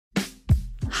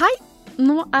Hei!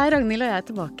 Nå Ragnhild og jeg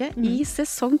tilbake i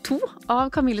sesong 2 av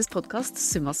Camilles podcast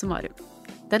Summa Summarum.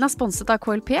 Den sponset av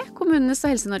KLP, Kommunenes og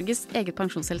Helse-Norges eget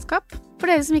pensjonsselskap. For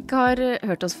dere som ikke har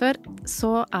hørt oss før,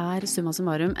 så Summa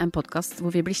Summarum en podcast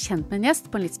hvor vi blir kjent med en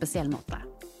gjest på en litt spesiell måte.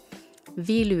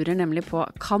 Vi lurer nemlig på,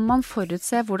 kan man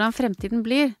forutse hvordan fremtiden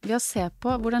blir ved å se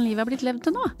på hvordan livet har blitt levd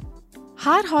til nå?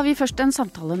 Her har vi først en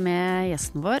samtale med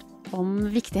gjesten vår om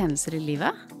viktige hendelser i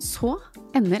livet. Så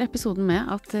ender episoden med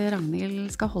at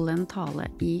Ragnhild skal holde en tale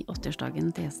i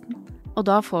 80-årsdagen til gjesten. Og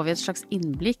da får vi et slags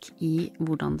innblikk i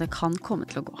hvordan det kan komme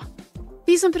til å gå.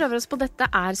 Vi som prøver oss på dette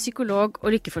psykolog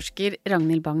og lykkeforsker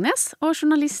Ragnhild Bangnes og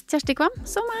journalist Kjersti Kvam,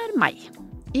 som meg.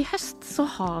 I høst så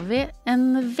har vi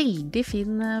en veldig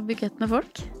fin bukett med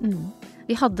folk.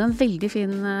 Vi hadde en veldig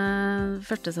fin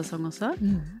første sesong også.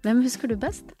 Hvem husker du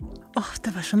best?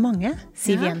 Det var så mange.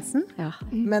 Siv Jensen. Ja.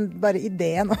 Men bare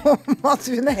ideen om at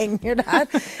hun henger der,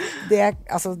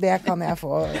 det kan jeg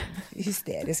få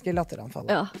hysteriske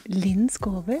latteranfall. Ja. Linn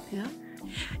Skåber.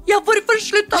 Ja, hvorfor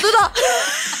slutta du da?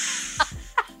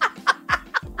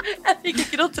 Jeg fikk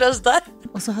ikke noe trøst der.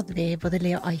 Og så hadde vi både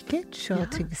Leo Ajkic og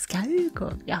Trygve Skaug.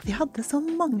 Og vi hadde så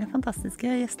mange fantastiske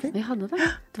gjester. Vi hadde det.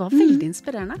 Det var veldig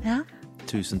inspirerende. Ja.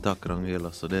 Tusen takk, Ragnhild.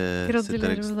 Det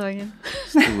Gratulerer med dagen.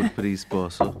 Stor pris på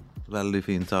også. Veldig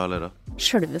fin tale da.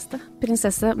 Selveste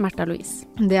prinsesse Märtha Louise.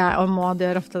 Og Maud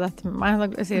gjør ofte dette med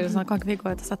meg. Så sier hun sånn, kan ikke vi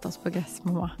gå ut og sette oss på gress,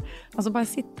 mamma? Altså bare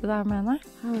sitte der med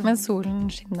henne. Mens solen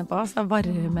skinner på oss,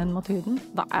 varmen mot huden.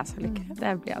 Da jeg så lykkelig.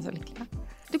 Det blir jeg så lykkelig.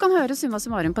 Du kan høre Summa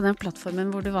Summarum på den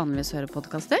plattformen hvor du vanligvis hører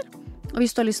podcaster. Og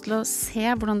hvis du har lyst til å se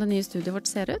hvordan det nye studiet vårt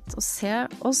ser ut, og se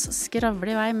oss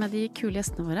skravle i vei med de kule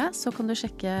gjestene våre, så kan du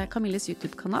sjekke Camilles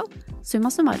YouTube-kanal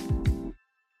Summa Summarum.